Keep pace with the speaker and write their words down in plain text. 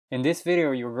In this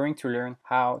video, you're going to learn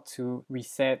how to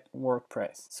reset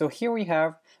WordPress. So here we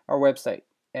have our website,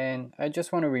 and I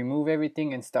just want to remove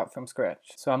everything and start from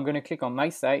scratch. So I'm going to click on My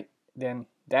Site, then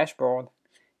Dashboard,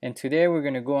 and today we're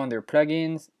going to go under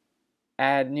Plugins,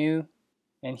 Add New,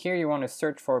 and here you want to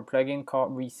search for a plugin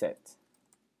called Reset.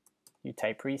 You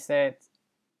type Reset.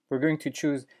 We're going to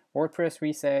choose WordPress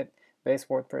Reset, Best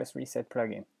WordPress Reset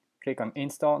plugin. Click on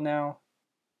Install Now,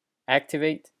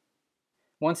 Activate.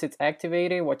 Once it's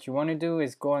activated, what you want to do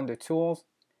is go under Tools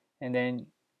and then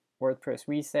WordPress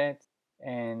Reset.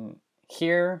 And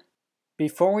here,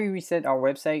 before we reset our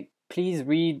website, please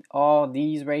read all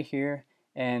these right here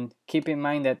and keep in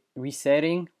mind that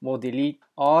resetting will delete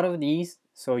all of these,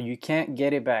 so you can't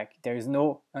get it back. There's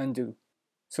no undo.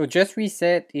 So just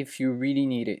reset if you really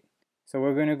need it. So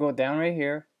we're going to go down right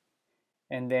here,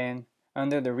 and then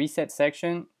under the reset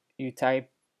section, you type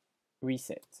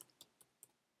reset.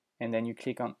 And then you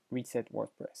click on Reset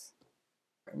WordPress.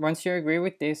 Once you agree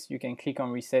with this, you can click on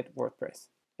Reset WordPress.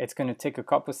 It's going to take a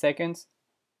couple seconds.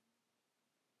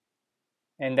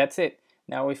 And that's it.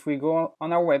 Now if we go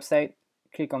on our website,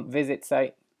 click on Visit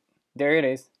Site. There it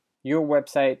is. Your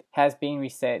website has been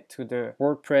reset to the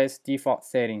WordPress default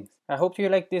settings. I hope you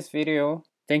liked this video.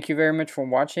 Thank you very much for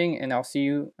watching, and I'll see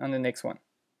you on the next one.